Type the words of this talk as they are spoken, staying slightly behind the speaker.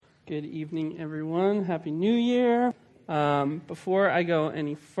Good evening, everyone. Happy New Year. Before I go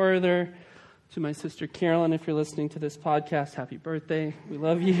any further, to my sister Carolyn, if you're listening to this podcast, happy birthday. We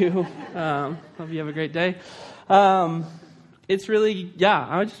love you. Hope you have a great day. It's really,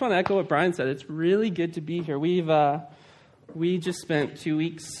 I just want to echo what Brian said. It's really good to be here. We just spent 2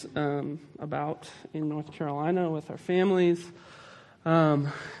 weeks about in North Carolina with our families.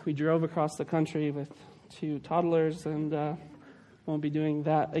 We drove across the country with 2 toddlers and won't be doing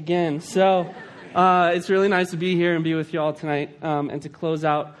that again. So it's really nice to be here and be with y'all tonight and to close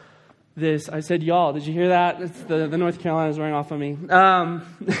out this. I said y'all. Did you hear that? It's the North Carolina is wearing off on me.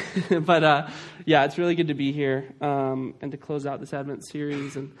 But it's really good to be here and to close out this Advent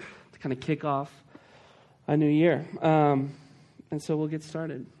series and to kind of kick off a new year. And so we'll get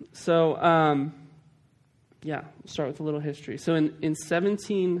started. So, we'll start with a little history. So in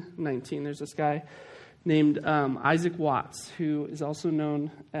 1719, there's this guy named Isaac Watts, who is also known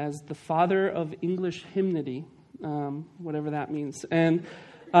as the father of English hymnody, whatever that means. And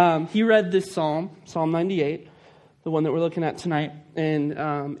he read this psalm, Psalm 98, the one that we're looking at tonight, and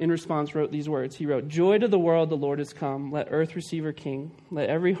in response wrote these words. He wrote, "Joy to the world, the Lord is come. Let earth receive her King. Let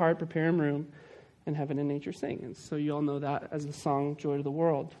every heart prepare him room, and heaven and nature sing." And so you all know that as the song, Joy to the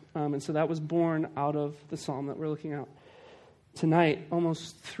World. And so that was born out of the psalm that we're looking at tonight,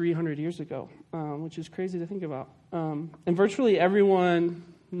 almost 300 years ago, which is crazy to think about. And virtually everyone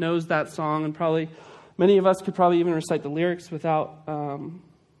knows that song, and probably many of us could probably even recite the lyrics without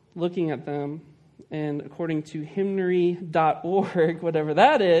looking at them. And according to hymnary.org, whatever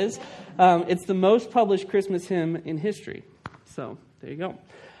that is, it's the most published Christmas hymn in history. So there you go.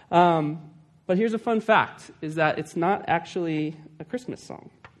 But here's a fun fact, is that it's not actually a Christmas song.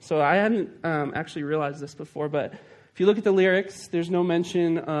 So I hadn't actually realized this before, but if you look at the lyrics, there's no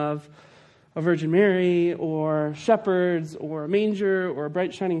mention of a Virgin Mary or shepherds or a manger or a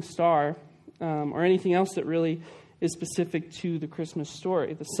bright shining star or anything else that really is specific to the Christmas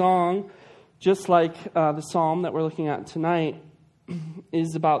story. The song, just like the psalm that we're looking at tonight,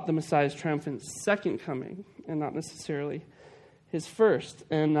 is about the Messiah's triumphant second coming and not necessarily his first.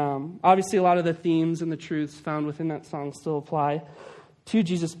 And obviously a lot of the themes and the truths found within that song still apply to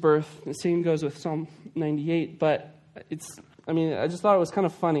Jesus' birth. The same goes with Psalm 98, but I just thought it was kind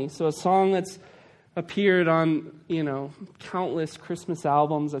of funny. So a song that's appeared on, countless Christmas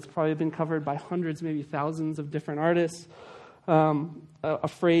albums, that's probably been covered by hundreds, maybe thousands of different artists. A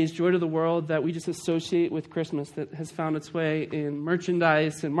phrase, joy to the world, that we just associate with Christmas, that has found its way in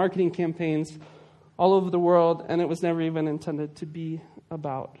merchandise and marketing campaigns all over the world, and it was never even intended to be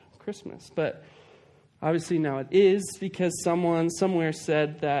about Christmas. But obviously now it is, because someone somewhere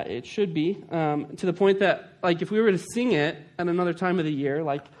said that it should be, to the point that, if we were to sing it at another time of the year,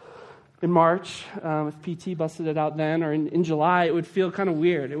 like in March, if PT busted it out then, or in July, it would feel kind of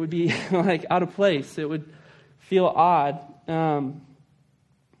weird. It would be out of place. It would feel odd. And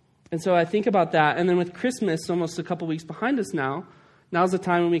so I think about that. And then with Christmas almost a couple weeks behind us now's the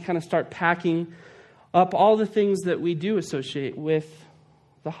time when we kind of start packing up all the things that we do associate with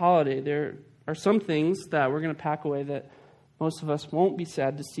the holiday. There are some things that we're going to pack away that most of us won't be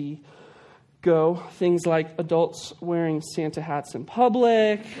sad to see go. Things like adults wearing Santa hats in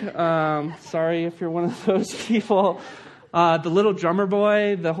public. Sorry if you're one of those people. The Little Drummer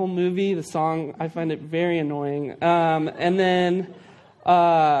Boy, the whole movie, the song, I find it very annoying. And then,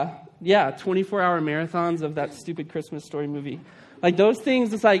 24-hour marathons of that stupid Christmas Story movie. Those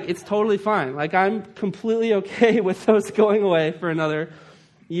things, it's totally fine. I'm completely okay with those going away for another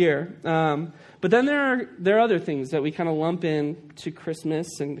year. But then there are other things that we kind of lump in to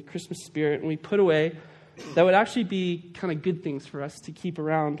Christmas and the Christmas spirit, and we put away that would actually be kind of good things for us to keep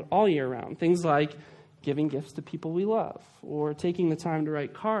around all year round. Things like giving gifts to people we love, or taking the time to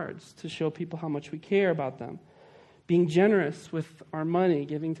write cards to show people how much we care about them, being generous with our money,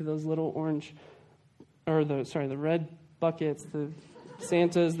 giving to those little the red buckets, the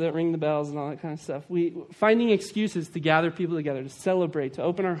Santas that ring the bells and all that kind of stuff. Finding excuses to gather people together, to celebrate, to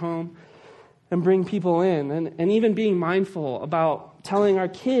open our home and bring people in, and even being mindful about telling our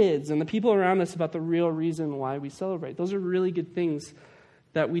kids and the people around us about the real reason why we celebrate. Those are really good things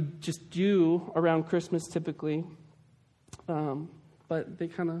that we just do around Christmas typically, but they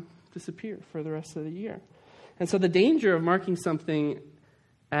kind of disappear for the rest of the year. And so the danger of marking something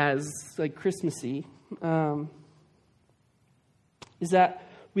as Christmassy is that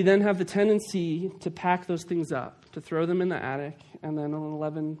we then have the tendency to pack those things up, to throw them in the attic, and then in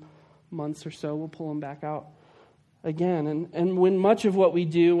 11 months or so, we'll pull them back out again. And when much of what we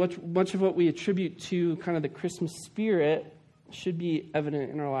do, much of what we attribute to kind of the Christmas spirit should be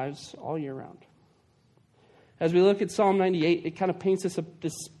evident in our lives all year round. As we look at Psalm 98, it kind of paints us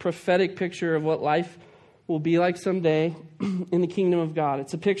this prophetic picture of what life will be like someday in the kingdom of God.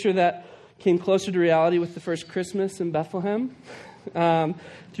 It's a picture that came closer to reality with the first Christmas in Bethlehem.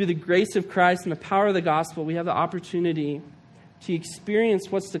 Through the grace of Christ and the power of the gospel, we have the opportunity to experience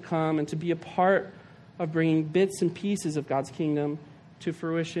what's to come and to be a part of bringing bits and pieces of God's kingdom to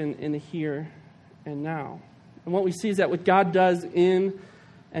fruition in the here and now. And what we see is that what God does in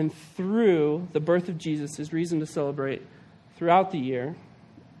and through the birth of Jesus is reason to celebrate throughout the year,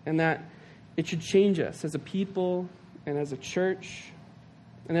 and that it should change us as a people and as a church.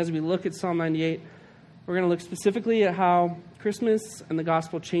 And as we look at Psalm 98, we're going to look specifically at how Christmas and the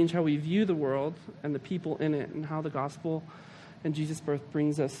gospel change how we view the world and the people in it, and how the gospel and Jesus' birth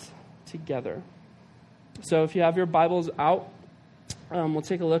brings us together. So if you have your Bibles out, we'll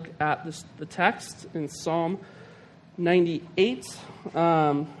take a look at the text in Psalm 98.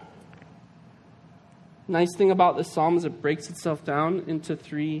 Nice thing about this psalm is it breaks itself down into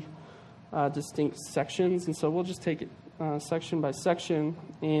three distinct sections. And so we'll just take it section by section.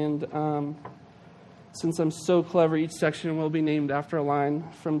 And since I'm so clever, each section will be named after a line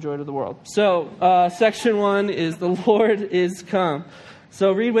from Joy to the World. So section 1 is The Lord is Come.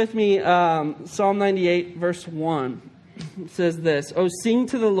 So read with me Psalm 98, verse 1. It says this: "Oh, sing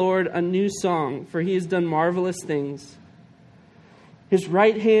to the Lord a new song, for he has done marvelous things. His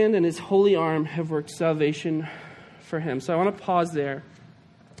right hand and his holy arm have worked salvation for him." So I want to pause there,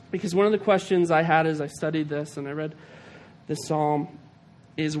 because one of the questions I had as I studied this and I read this psalm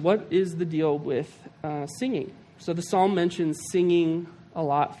is, what is the deal with singing? So the psalm mentions singing a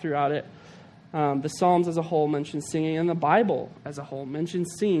lot throughout it. The Psalms as a whole mention singing, and the Bible as a whole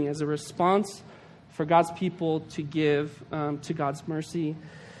mentions singing as a response for God's people to give to God's mercy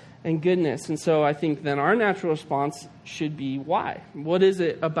and goodness. And so I think then our natural response should be, why? What is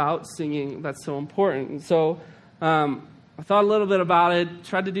it about singing that's so important? And so I thought a little bit about it,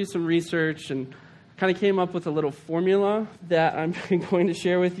 tried to do some research, and kind of came up with a little formula that I'm going to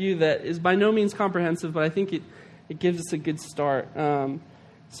share with you that is by no means comprehensive, but I think it gives us a good start.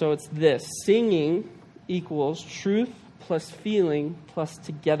 So it's this: singing equals truth plus feeling plus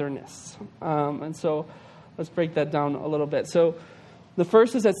togetherness. And so let's break that down a little bit. So the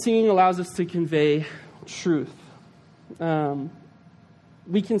first is that singing allows us to convey truth.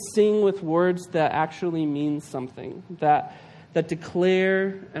 We can sing with words that actually mean something, that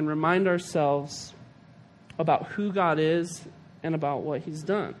declare and remind ourselves about who God is and about what he's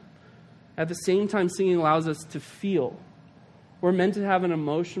done. At the same time, singing allows us to feel. We're meant to have an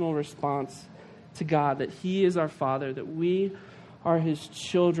emotional response to God, that he is our Father, that we are his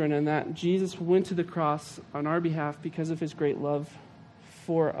children, and that Jesus went to the cross on our behalf because of his great love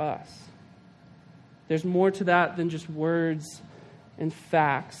for us. There's more to that than just words and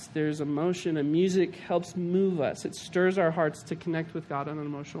facts. There's emotion, and music helps move us. It stirs our hearts to connect with God on an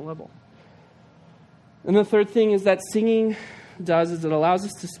emotional level. And the third thing is that singing does is it allows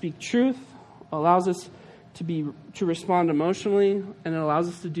us to speak truth, allows us to respond emotionally, and it allows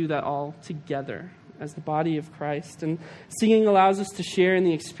us to do that all together as the body of Christ. And singing allows us to share in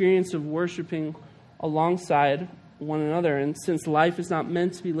the experience of worshiping alongside one another. And since life is not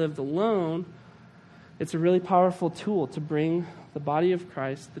meant to be lived alone, it's a really powerful tool to bring the body of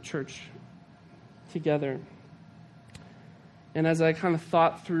Christ, the church, together. And as I kind of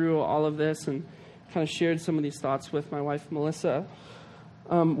thought through all of this and kind of shared some of these thoughts with my wife, Melissa,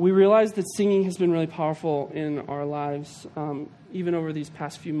 we realized that singing has been really powerful in our lives, even over these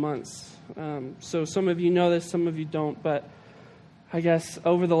past few months. So some of you know this, some of you don't, but I guess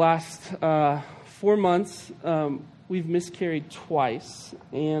over the last 4 months, we've miscarried twice,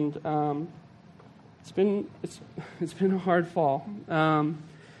 and it's been a hard fall.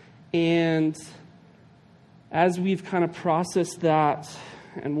 And as we've kind of processed that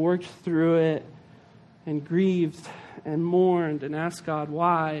and worked through it and grieved and mourned and asked God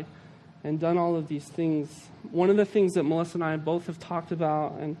why and done all of these things, one of the things that Melissa and I both have talked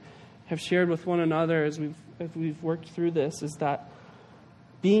about and have shared with one another as we've worked through this is that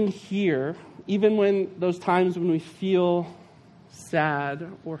being here, even when those times when we feel sad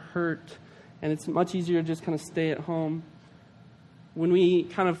or hurt, and it's much easier to just kind of stay at home, when we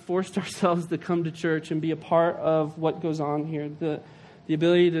kind of forced ourselves to come to church and be a part of what goes on here, the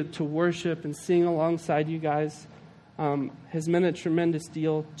ability to worship and sing alongside you guys has meant a tremendous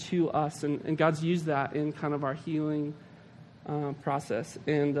deal to us, and God's used that in kind of our healing process.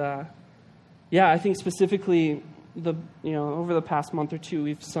 And I think specifically over the past month or two,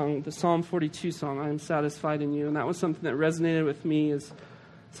 we've sung the Psalm 42 song, "I am satisfied in you," and that was something that resonated with me as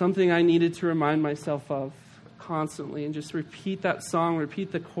something I needed to remind myself of constantly, and just repeat that song,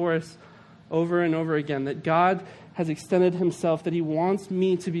 repeat the chorus over and over again, that God has extended himself, that he wants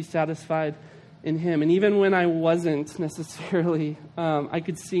me to be satisfied in him. And even when I wasn't necessarily, I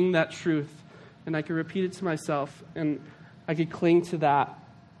could sing that truth and I could repeat it to myself and I could cling to that.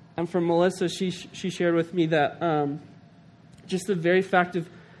 And for Melissa, she shared with me that just the very fact of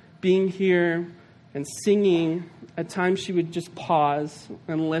being here and singing, at times she would just pause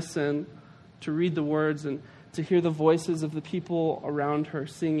and listen to read the words and to hear the voices of the people around her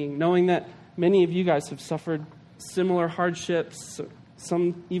singing, knowing that many of you guys have suffered similar hardships,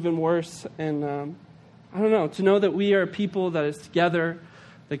 some even worse. And I don't know, to know that we are a people that is together,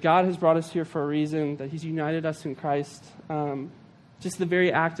 that God has brought us here for a reason, that he's united us in Christ. Just the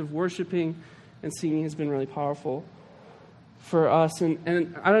very act of worshiping and singing has been really powerful for us.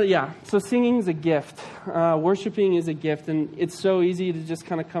 And so singing is a gift. Worshiping is a gift. And it's so easy to just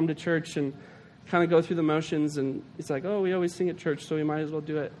kind of come to church and kind of go through the motions. And it's like, oh, we always sing at church, so we might as well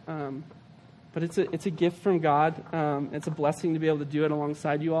do it. But it's a gift from God. It's a blessing to be able to do it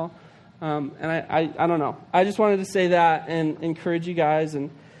alongside you all. And I don't know. I just wanted to say that and encourage you guys.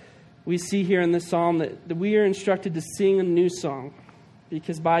 And we see here in this psalm that we are instructed to sing a new song,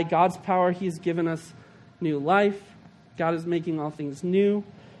 because by God's power, he has given us new life. God is making all things new,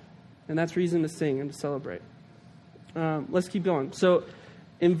 and that's reason to sing and to celebrate. Let's keep going. So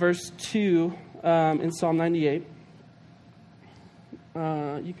in verse 2 in Psalm 98,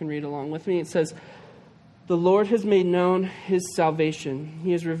 you can read along with me. It says, "The Lord has made known his salvation.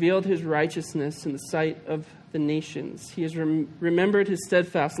 He has revealed his righteousness in the sight of the nations. He has remembered his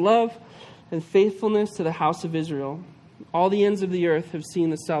steadfast love and faithfulness to the house of Israel. All the ends of the earth have seen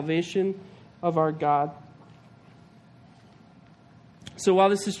the salvation of our God." So while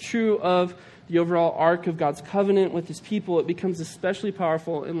this is true of the overall arc of God's covenant with his people, it becomes especially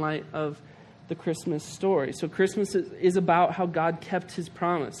powerful in light of the Christmas story. So Christmas is about how God kept his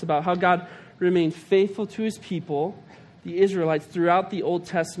promise, about how God remained faithful to his people, the Israelites, throughout the Old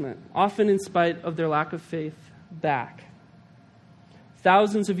Testament, often in spite of their lack of faith back.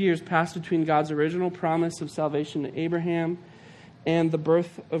 Thousands of years passed between God's original promise of salvation to Abraham and the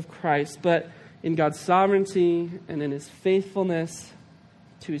birth of Christ. But in God's sovereignty and in his faithfulness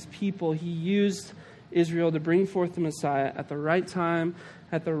to his people, he used Israel to bring forth the Messiah at the right time,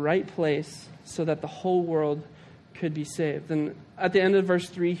 at the right place, so that the whole world could be saved. And at the end of verse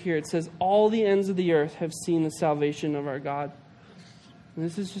 3 here, it says, all the ends of the earth have seen the salvation of our God. And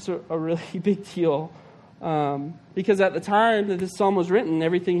this is just a really big deal. Because at the time that this psalm was written,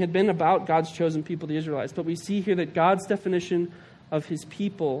 everything had been about God's chosen people, the Israelites. But we see here that God's definition of his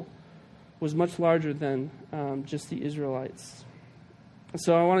people was much larger than just the Israelites.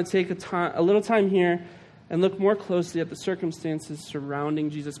 So I want to take a little time here and look more closely at the circumstances surrounding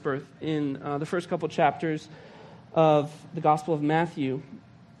Jesus' birth in the first couple chapters of the Gospel of Matthew.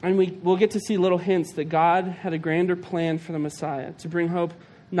 And we'll get to see little hints that God had a grander plan for the Messiah, to bring hope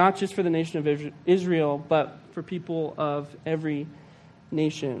not just for the nation of Israel, but for people of every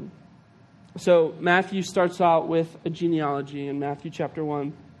nation. So Matthew starts out with a genealogy in Matthew chapter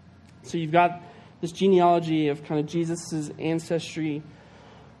 1. So you've got this genealogy of kind of Jesus' ancestry.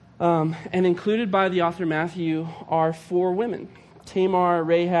 And included by the author Matthew are 4 women: Tamar,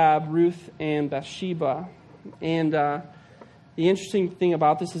 Rahab, Ruth, and Bathsheba. And the interesting thing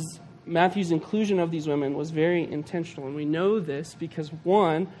about this is Matthew's inclusion of these women was very intentional. And we know this because,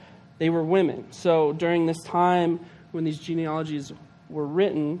 one, they were women. So during this time when these genealogies were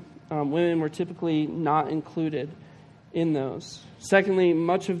written, women were typically not included in those. Secondly,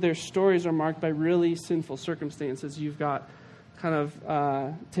 much of their stories are marked by really sinful circumstances. You've got kind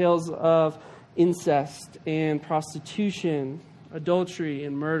of tales of incest and prostitution, adultery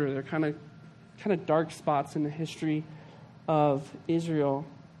and murder. They're kind of dark spots in the history of Israel.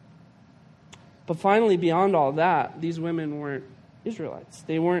 But finally, beyond all that, these women weren't Israelites.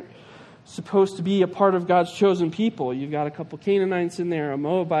 They weren't supposed to be a part of God's chosen people. You've got a couple Canaanites in there, a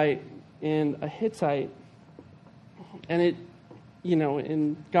Moabite and a Hittite. And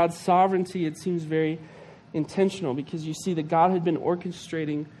in God's sovereignty, it seems very intentional, because you see that God had been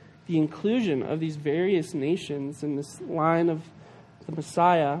orchestrating the inclusion of these various nations in this line of the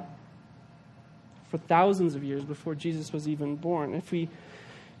Messiah for thousands of years before Jesus was even born. If we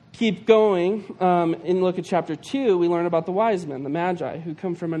keep going and look at chapter 2, we learn about the wise men, the Magi, who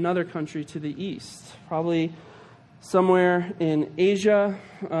come from another country to the east, probably somewhere in Asia,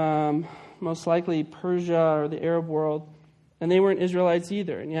 most likely Persia or the Arab world. And they weren't Israelites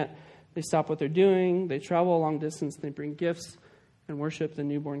either, and yet they stop what they're doing, they travel a long distance, they bring gifts and worship the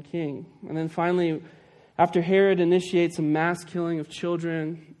newborn king. And then finally, after Herod initiates a mass killing of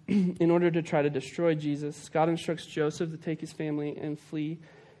children in order to try to destroy Jesus, God instructs Joseph to take his family and flee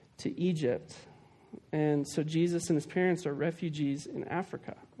to Egypt. And so Jesus and his parents are refugees in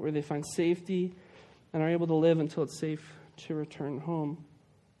Africa, where they find safety and are able to live until it's safe to return home.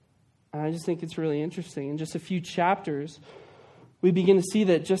 And I just think it's really interesting. In just a few chapters, we begin to see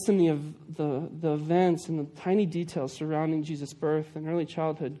that just in the events and the tiny details surrounding Jesus' birth and early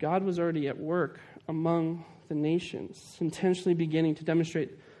childhood, God was already at work among the nations, intentionally beginning to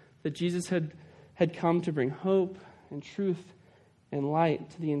demonstrate that Jesus had come to bring hope and truth and light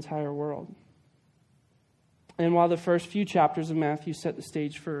to the entire world. And while the first few chapters of Matthew set the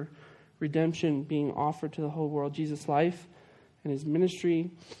stage for redemption being offered to the whole world, Jesus' life and his ministry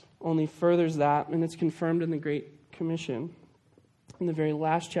only furthers that, and it's confirmed in the Great Commission in the very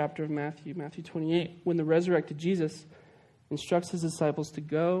last chapter of Matthew 28, when the resurrected Jesus instructs his disciples to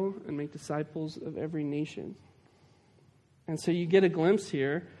go and make disciples of every nation. And so you get a glimpse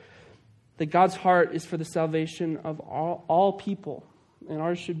here that God's heart is for the salvation of all people, and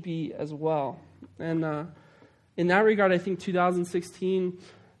ours should be as well. And in that regard, I think 2016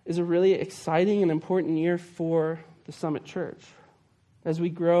 is a really exciting and important year for the Summit Church. As we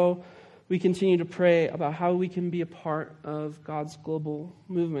grow, we continue to pray about how we can be a part of God's global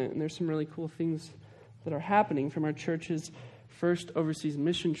movement. And there's some really cool things that are happening, from our church's first overseas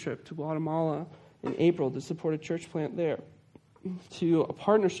mission trip to Guatemala in April to support a church plant there, to a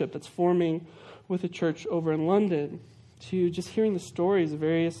partnership that's forming with a church over in London, to just hearing the stories of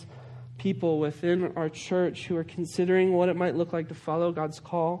various people within our church who are considering what it might look like to follow God's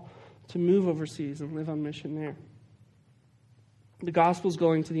call to move overseas and live on mission there. The gospel's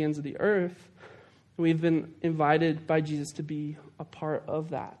going to the ends of the earth. We've been invited by Jesus to be a part of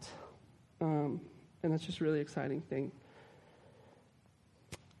that. And that's just a really exciting thing.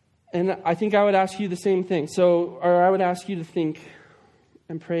 And I think I would ask you the same thing. I would ask you to think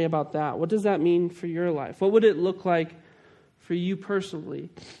and pray about that. What does that mean for your life? What would it look like for you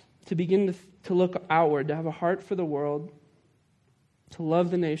personally to begin to look outward, to have a heart for the world, to love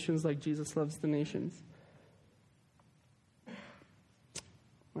the nations like Jesus loves the nations?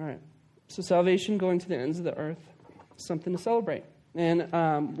 All right. So salvation going to the ends of the earth, something to celebrate. And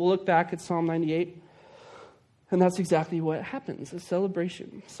we'll look back at Psalm 98. And that's exactly what happens, a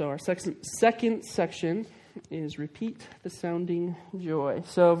celebration. So our second section is repeat the sounding joy.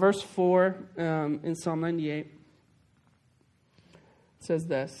 So verse 4 in Psalm 98 says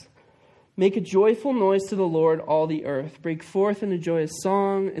this: "Make a joyful noise to the Lord, all the earth. Break forth in a joyous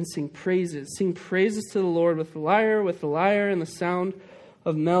song and sing praises. Sing praises to the Lord with the lyre, and the sound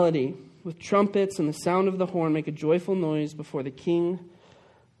of melody. With trumpets and the sound of the horn, make a joyful noise before the King,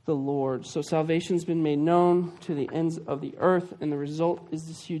 the Lord." So salvation's been made known to the ends of the earth, and the result is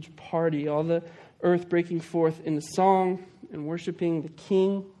this huge party. All the earth breaking forth into song and worshiping the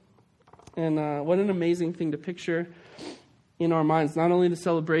King. And what an amazing thing to picture in our minds. Not only the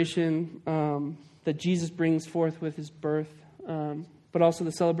celebration that Jesus brings forth with his birth, but also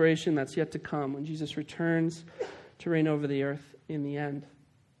the celebration that's yet to come when Jesus returns to reign over the earth in the end.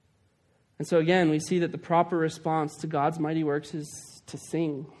 And so again, we see that the proper response to God's mighty works is to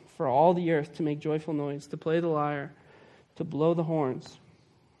sing, for all the earth to make joyful noise, to play the lyre, to blow the horns.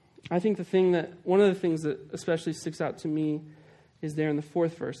 I think one of the things that especially sticks out to me is there in the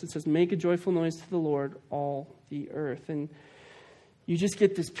 4th verse. It says, "Make a joyful noise to the Lord, all the earth." And you just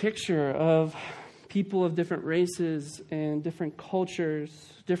get this picture of people of different races and different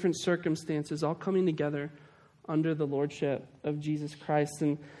cultures, different circumstances, all coming together under the lordship of Jesus Christ.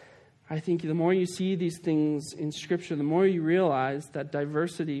 And I think the more you see these things in Scripture, the more you realize that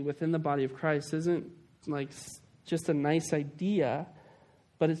diversity within the body of Christ isn't like just a nice idea,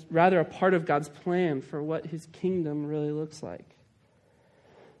 but it's rather a part of God's plan for what his kingdom really looks like.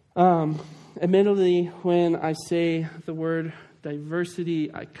 Admittedly, when I say the word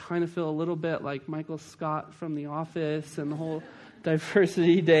diversity, I kind of feel a little bit like Michael Scott from The Office and the whole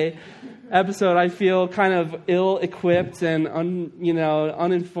Diversity Day episode. I feel kind of ill-equipped and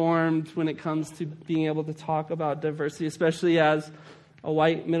uninformed when it comes to being able to talk about diversity, especially as a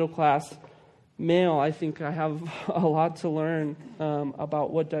white middle-class male. I think I have a lot to learn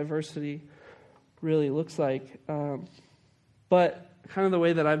about what diversity really looks like. But kind of the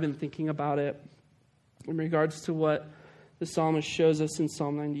way that I've been thinking about it in regards to what the psalmist shows us in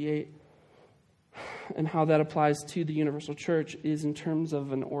Psalm 98 and how that applies to the universal church is in terms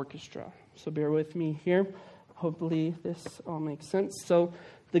of an orchestra. So bear with me here. Hopefully this all makes sense. So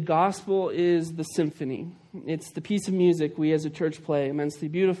the gospel is the symphony. It's the piece of music we as a church play, immensely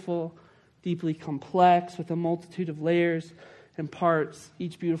beautiful, deeply complex, with a multitude of layers and parts,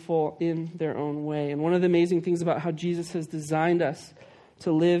 each beautiful in their own way. And one of the amazing things about how Jesus has designed us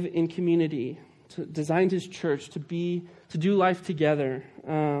to live in community, to designed his church to be to do life together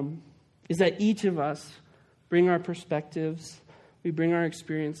is that each of us bring our perspectives, we bring our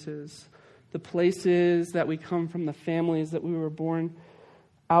experiences, the places that we come from, the families that we were born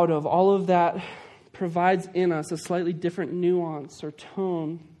out of. All of that provides in us a slightly different nuance or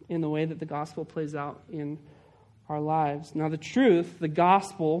tone in the way that the gospel plays out in our lives. Now, the truth, the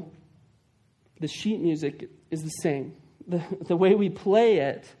gospel, the sheet music is the same. The way we play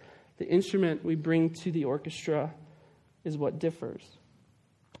it, the instrument we bring to the orchestra is what differs.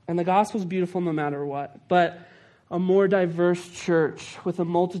 And the gospel is beautiful no matter what. But a more diverse church with a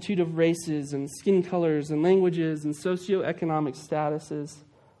multitude of races and skin colors and languages and socioeconomic statuses,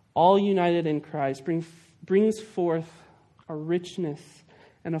 all united in Christ, brings forth a richness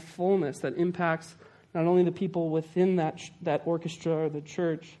and a fullness that impacts not only the people within that orchestra or the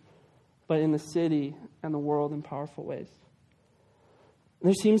church, but in the city and the world in powerful ways.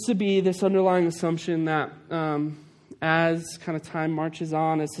 There seems to be this underlying assumption that as kind of time marches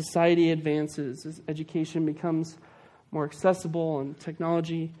on, as society advances, as education becomes more accessible and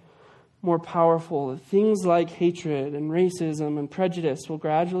technology more powerful, things like hatred and racism and prejudice will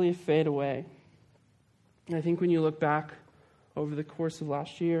gradually fade away. And I think when you look back over the course of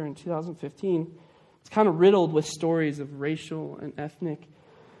last year in 2015, it's kind of riddled with stories of racial and ethnic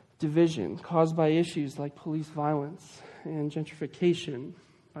division caused by issues like police violence and gentrification,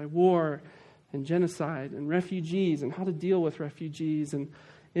 by war and genocide and refugees and how to deal with refugees and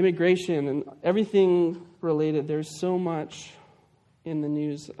immigration and everything related. There's so much in the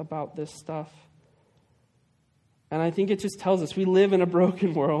news about this stuff. And I think it just tells us we live in a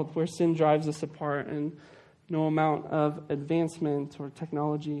broken world where sin drives us apart, and no amount of advancement or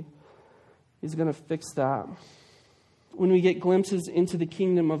technology is going to fix that. When we get glimpses into the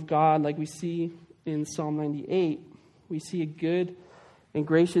kingdom of God, like we see in Psalm 98, we see a good and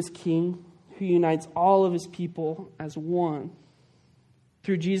gracious king who unites all of his people as one.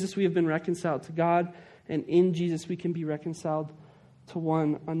 Through Jesus, we have been reconciled to God, and in Jesus, we can be reconciled to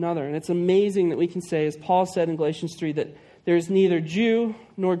one another. And it's amazing that we can say, as Paul said in Galatians 3, that there is neither Jew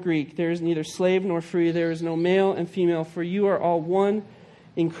nor Greek, there is neither slave nor free, there is no male and female, for you are all one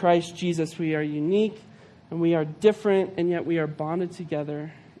in Christ Jesus. We are unique and we are different, and yet we are bonded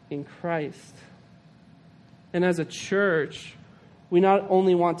together in Christ. And as a church, we not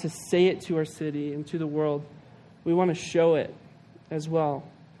only want to say it to our city and to the world, we want to show it as well.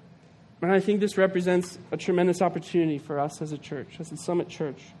 And I think this represents a tremendous opportunity for us as a church, as a Summit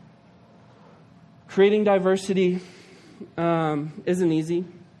Church. Creating diversity isn't easy,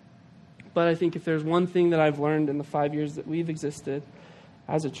 but I think if there's one thing that I've learned in the 5 years that we've existed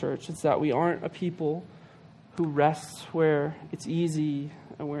as a church, it's that we aren't a people who rests where it's easy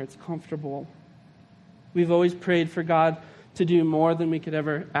and where it's comfortable. We've always prayed for God to do more than we could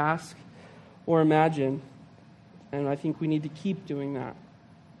ever ask or imagine, and I think we need to keep doing that.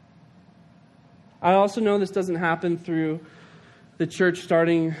 I also know this doesn't happen through the church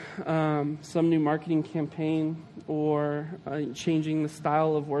starting some new marketing campaign or changing the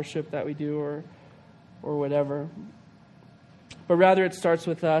style of worship that we do or whatever. But rather it starts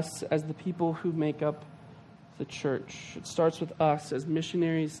with us as the people who make up the church. It starts with us as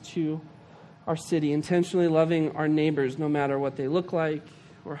missionaries to our city, intentionally loving our neighbors no matter what they look like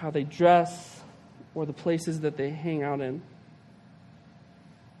or how they dress or the places that they hang out in.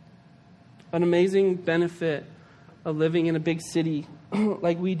 An amazing benefit of living in a big city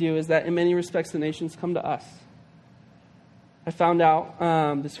like we do is that in many respects the nations come to us. I found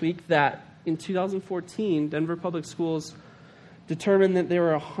out this week that in 2014, Denver Public Schools determined that there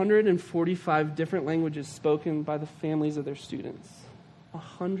were 145 different languages spoken by the families of their students.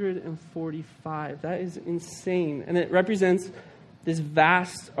 145. That is insane. And it represents this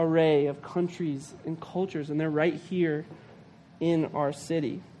vast array of countries and cultures, and they're right here in our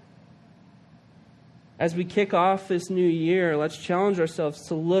city. As we kick off this new year, let's challenge ourselves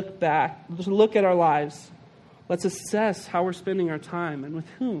to look back, to look at our lives. Let's assess how we're spending our time and with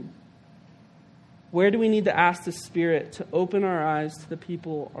whom. Where do we need to ask the Spirit to open our eyes to the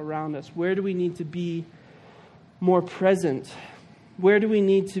people around us? Where do we need to be more present? Where do we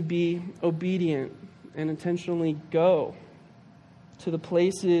need to be obedient and intentionally go to the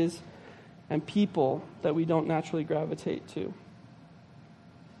places and people that we don't naturally gravitate to?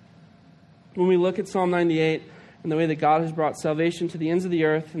 When we look at Psalm 98 and the way that God has brought salvation to the ends of the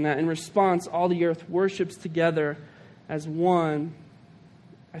earth, and that in response all the earth worships together as one,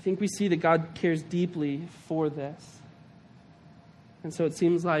 I think we see that God cares deeply for this. And so it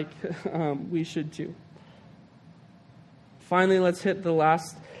seems like we should too. Finally, let's hit the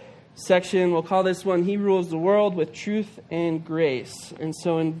last section. We'll call this one, He Rules the World with Truth and Grace. And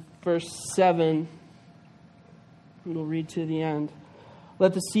so in verse 7, We'll read to the end.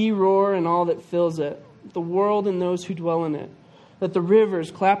 Let the sea roar and all that fills it, the world and those who dwell in it. Let the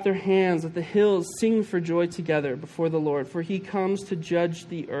rivers clap their hands, let the hills sing for joy together before the Lord. For he comes to judge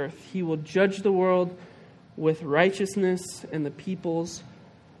the earth. He will judge the world with righteousness and the peoples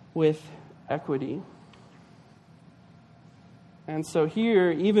with equity. And so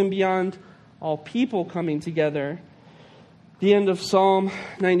here, even beyond all people coming together, the end of Psalm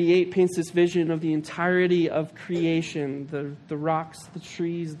 98 paints this vision of the entirety of creation, the rocks, the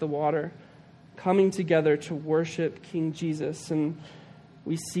trees, the water, coming together to worship King Jesus. And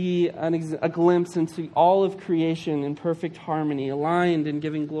we see a glimpse into all of creation in perfect harmony, aligned and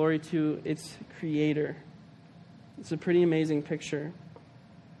giving glory to its creator. It's a pretty amazing picture.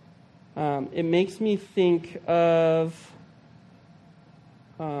 It makes me think of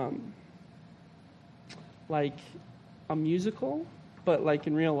like a musical, but like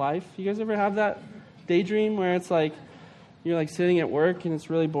in real life. You guys ever have that daydream where it's like you're like sitting at work and it's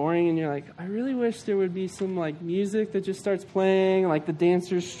really boring and you're like, I really wish there would be some like music that just starts playing, like the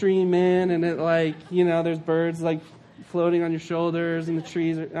dancers stream in and it like, you know, there's birds like floating on your shoulders and the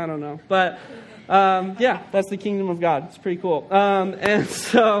trees are, I don't know. But yeah, that's the kingdom of God. It's pretty cool.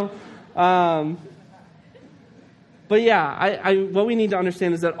 But yeah, what we need to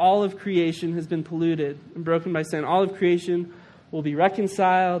understand is that all of creation has been polluted and broken by sin. All of creation will be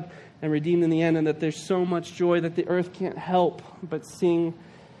reconciled and redeemed in the end, and that there's so much joy that the earth can't help but sing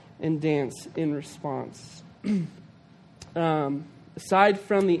and dance in response. Aside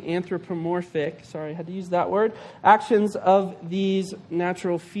from the anthropomorphic, sorry, I had to use that word, actions of these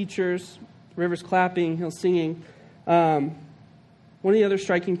natural features, rivers clapping, hills singing, one of the other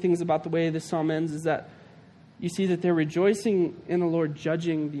striking things about the way this psalm ends is that you see that they're rejoicing in the Lord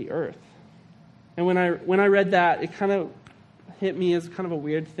judging the earth. And when I read that, it kind of hit me as kind of a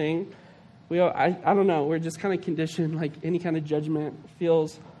weird thing. I don't know, we're just kind of conditioned like any kind of judgment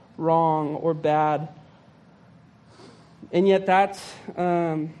feels wrong or bad. And yet that's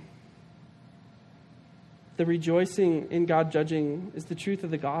the rejoicing in God judging is the truth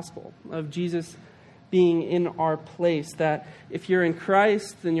of the gospel, of Jesus being in our place, that if you're in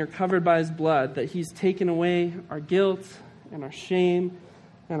Christ, then you're covered by his blood, that he's taken away our guilt and our shame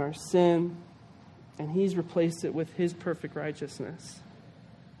and our sin, and he's replaced it with his perfect righteousness.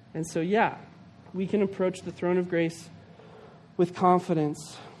 And so, yeah, we can approach the throne of grace with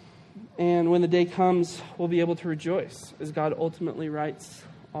confidence, and when the day comes, we'll be able to rejoice as God ultimately rights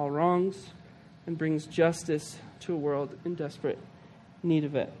all wrongs and brings justice to a world in desperate need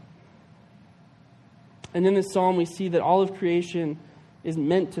of it. And in this psalm, we see that all of creation is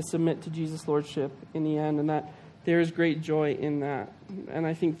meant to submit to Jesus' lordship in the end, and that there is great joy in that. And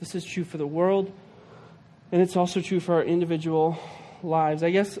I think this is true for the world, and it's also true for our individual lives. I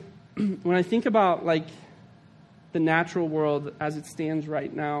guess when I think about like the natural world as it stands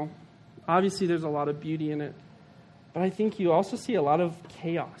right now, obviously there's a lot of beauty in it, but I think you also see a lot of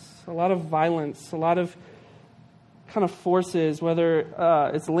chaos, a lot of violence, a lot of kind of forces,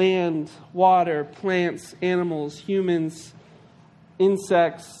 whether it's land, water, plants, animals, humans,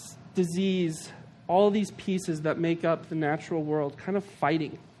 insects, disease, all these pieces that make up the natural world kind of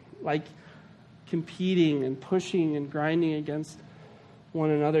fighting, like competing and pushing and grinding against one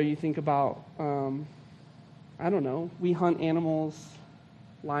another. You think about, I don't know, we hunt animals,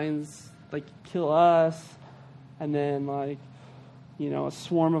 lions like kill us, and then like, you know, a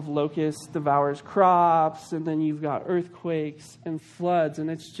swarm of locusts devours crops, and then you've got earthquakes and floods,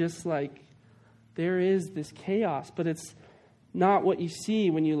 and it's just like there is this chaos, but it's not what you see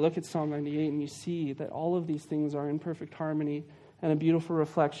when you look at Psalm 98 and you see that all of these things are in perfect harmony and a beautiful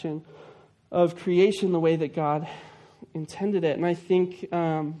reflection of creation the way that God intended it. And I think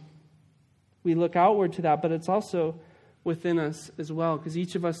we look outward to that, but it's also within us as well, because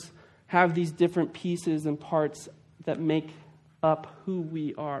each of us have these different pieces and parts that make up who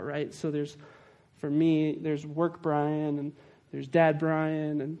we are, right? So for me, there's work Brian, and there's dad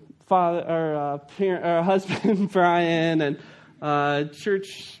Brian, and father or husband Brian, and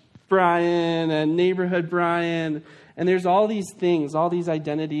church Brian, and neighborhood Brian, and there's all these things, all these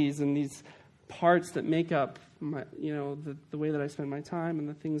identities, and these parts that make up my, you know, the way that I spend my time and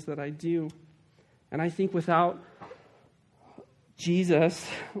the things that I do. And I think without Jesus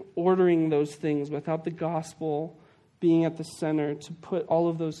ordering those things, without the gospel being at the center to put all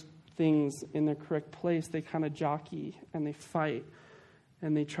of those things in their correct place, they kind of jockey and they fight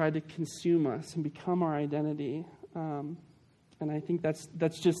and they try to consume us and become our identity. And I think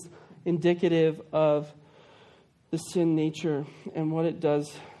that's just indicative of the sin nature and what it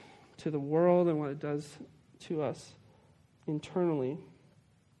does to the world and what it does to us internally.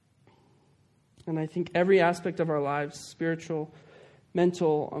 And I think every aspect of our lives, spiritual,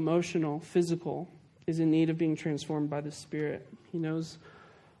 mental, emotional, physical, is in need of being transformed by the Spirit. He knows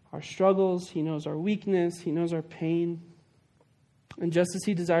our struggles. He knows our weakness. He knows our pain. And just as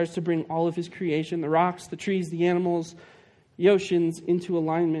he desires to bring all of his creation, the rocks, the trees, the animals, the oceans, into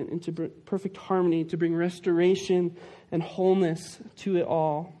alignment, into perfect harmony, to bring restoration and wholeness to it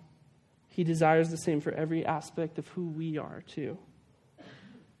all, he desires the same for every aspect of who we are too.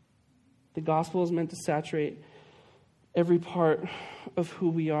 The gospel is meant to saturate every part of who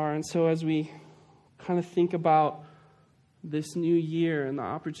we are. And so as we kind of think about this new year and the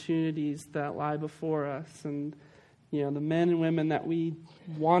opportunities that lie before us and, the men and women that we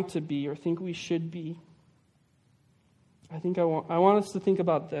want to be or think we should be, I want us to think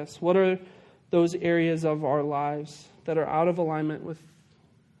about this. What are those areas of our lives that are out of alignment with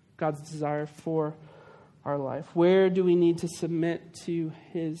God's desire for our life? Where do we need to submit to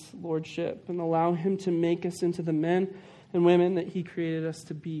his lordship and allow him to make us into the men and women that he created us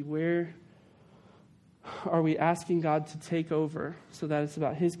to be? Where are we asking God to take over so that it's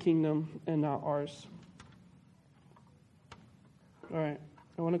about his kingdom and not ours? All right,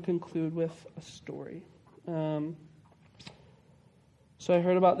 I want to conclude with a story. So I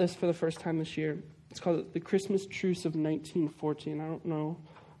heard about this for the first time this year. It's called The Christmas Truce of 1914. I don't know,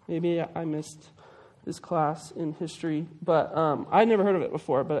 maybe I missed this class in history, but I'd never heard of it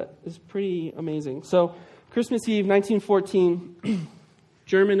before, but it's pretty amazing. So Christmas Eve, 1914,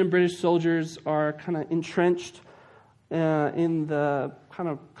 German and British soldiers are kind of entrenched in the kind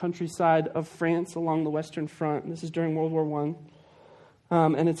of countryside of France along the Western Front. This is during World War I.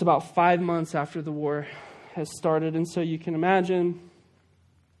 And it's about 5 months after the war has started. And so you can imagine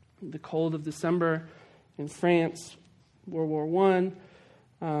the cold of December in France, World War I,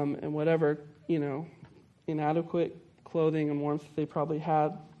 and whatever, inadequate clothing and warmth they probably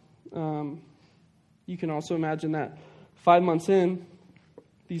had. You can also imagine that 5 months in,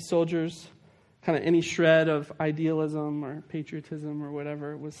 these soldiers, kind of any shred of idealism or patriotism or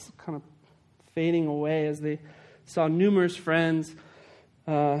whatever was kind of fading away as they saw numerous friends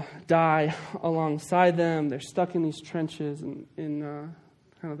die alongside them. They're stuck in these trenches and in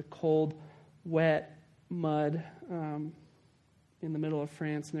kind of the cold, wet mud in the middle of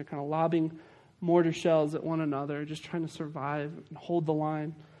France, and they're kind of lobbing mortar shells at one another, just trying to survive and hold the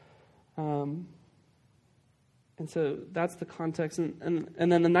line. And so that's the context. And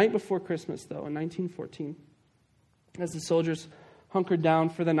then the night before Christmas, though, in 1914, as the soldiers hunkered down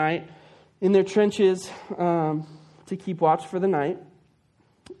for the night in their trenches to keep watch for the night,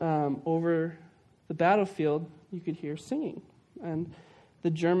 over the battlefield, you could hear singing. And the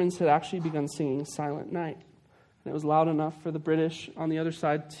Germans had actually begun singing Silent Night. And it was loud enough for the British on the other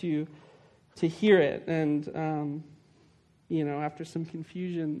side to hear it. And, after some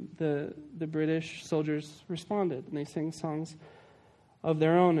confusion, the British soldiers responded. And they sang songs of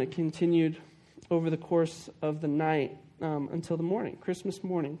their own. It continued over the course of the night until the morning, Christmas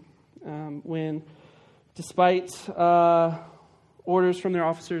morning, when, despite orders from their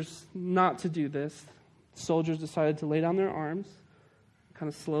officers not to do this, soldiers decided to lay down their arms, kind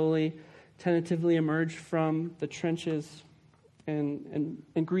of slowly, tentatively emerge from the trenches and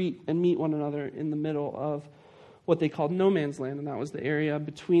greet and meet one another in the middle of what they called no man's land, and that was the area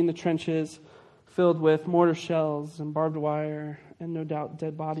between the trenches filled with mortar shells and barbed wire and no doubt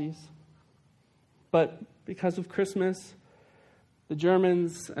dead bodies. But because of Christmas, the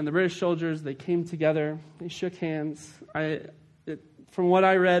Germans and the British soldiers, they came together, they shook hands. From what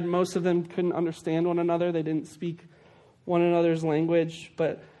I read, most of them couldn't understand one another. They didn't speak one another's language,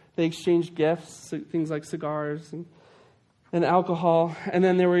 but they exchanged gifts, things like cigars and alcohol. And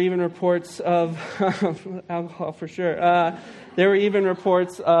then there were even reports of alcohol for sure. There were even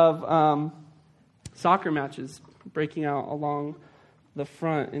reports of soccer matches breaking out along the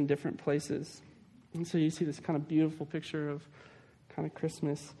front in different places. And so you see this kind of beautiful picture of kind of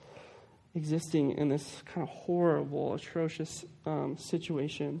Christmas existing in this kind of horrible, atrocious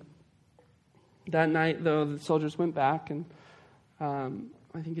situation. That night, though, the soldiers went back, and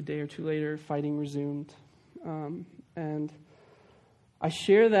I think a day or two later, fighting resumed. And I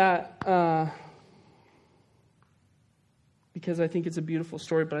share that because I think it's a beautiful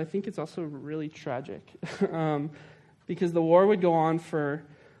story, but I think it's also really tragic. Because the war would go on for,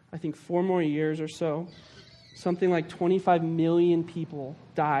 I think, 4 more years or so. Something like 25 million people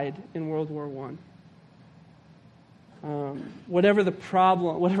died in World War I. Whatever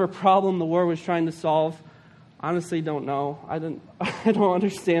problem the war was trying to solve, honestly don't know. I don't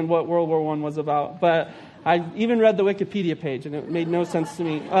understand what World War I was about. But I even read the Wikipedia page, and it made no sense to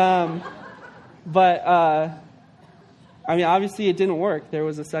me. But I mean, obviously it didn't work. There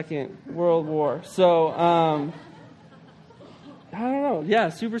was a Second World War. So, I don't know. Yeah,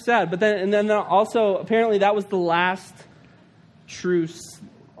 super sad. But then also, apparently that was the last truce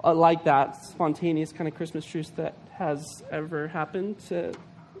like that, spontaneous kind of Christmas truce that has ever happened to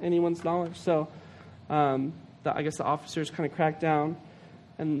anyone's knowledge. So, I guess the officers kind of cracked down,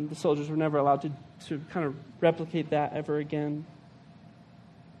 and the soldiers were never allowed to kind of replicate that ever again.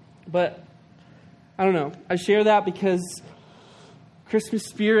 But I don't know. I share that because Christmas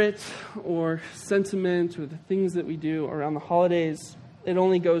spirit or sentiment or the things that we do around the holidays, it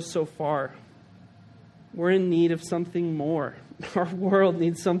only goes so far. We're in need of something more. Our world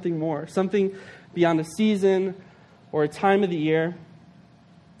needs something more, something beyond a season or a time of the year.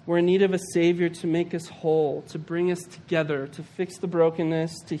 We're in need of a Savior to make us whole, to bring us together, to fix the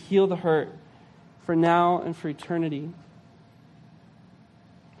brokenness, to heal the hurt for now and for eternity.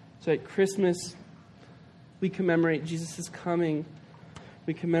 So at Christmas, we commemorate Jesus' coming.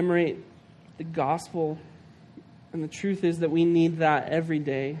 We commemorate the gospel. And the truth is that we need that every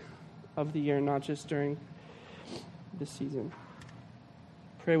day of the year, not just during this season.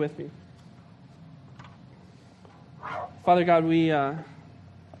 Pray with me. Father God, we are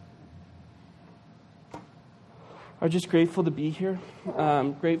just grateful to be here.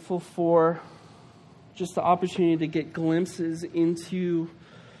 Grateful for just the opportunity to get glimpses into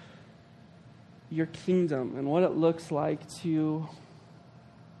your kingdom and what it looks like to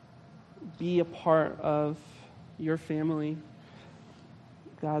be a part of your family.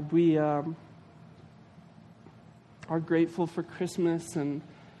 God, we are grateful for Christmas and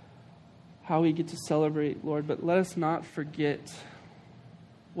how we get to celebrate, Lord, but let us not forget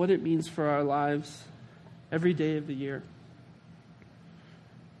what it means for our lives every day of the year.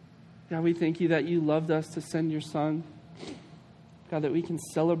 God, we thank you that you loved us to send your Son. God, that we can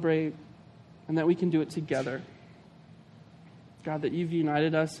celebrate and that we can do it together. God, that you've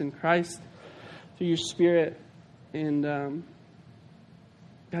united us in Christ through your Spirit. And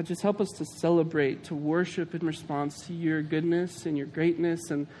God, just help us to celebrate, to worship in response to your goodness and your greatness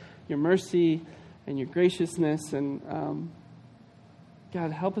and your mercy and your graciousness. And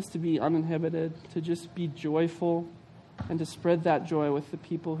God, help us to be uninhibited, to just be joyful and to spread that joy with the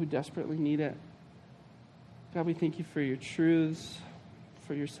people who desperately need it. God, we thank you for your truths,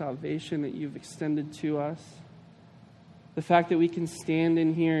 for your salvation that you've extended to us. The fact that we can stand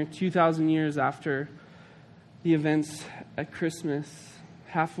in here 2,000 years after the events at Christmas,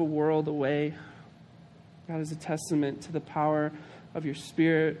 half a world away, God, is a testament to the power of your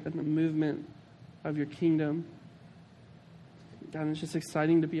Spirit and the movement of your kingdom. God, it's just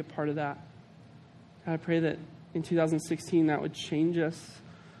exciting to be a part of that. God, I pray that in 2016 that would change us,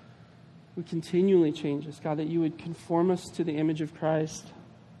 would continually change us. God, that you would conform us to the image of Christ,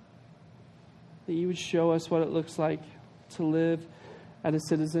 that you would show us what it looks like to live as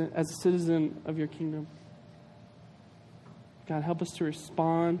a citizen of your kingdom. God, help us to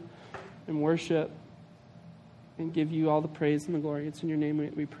respond and worship and give you all the praise and the glory. It's in your name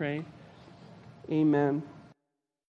we pray. Amen.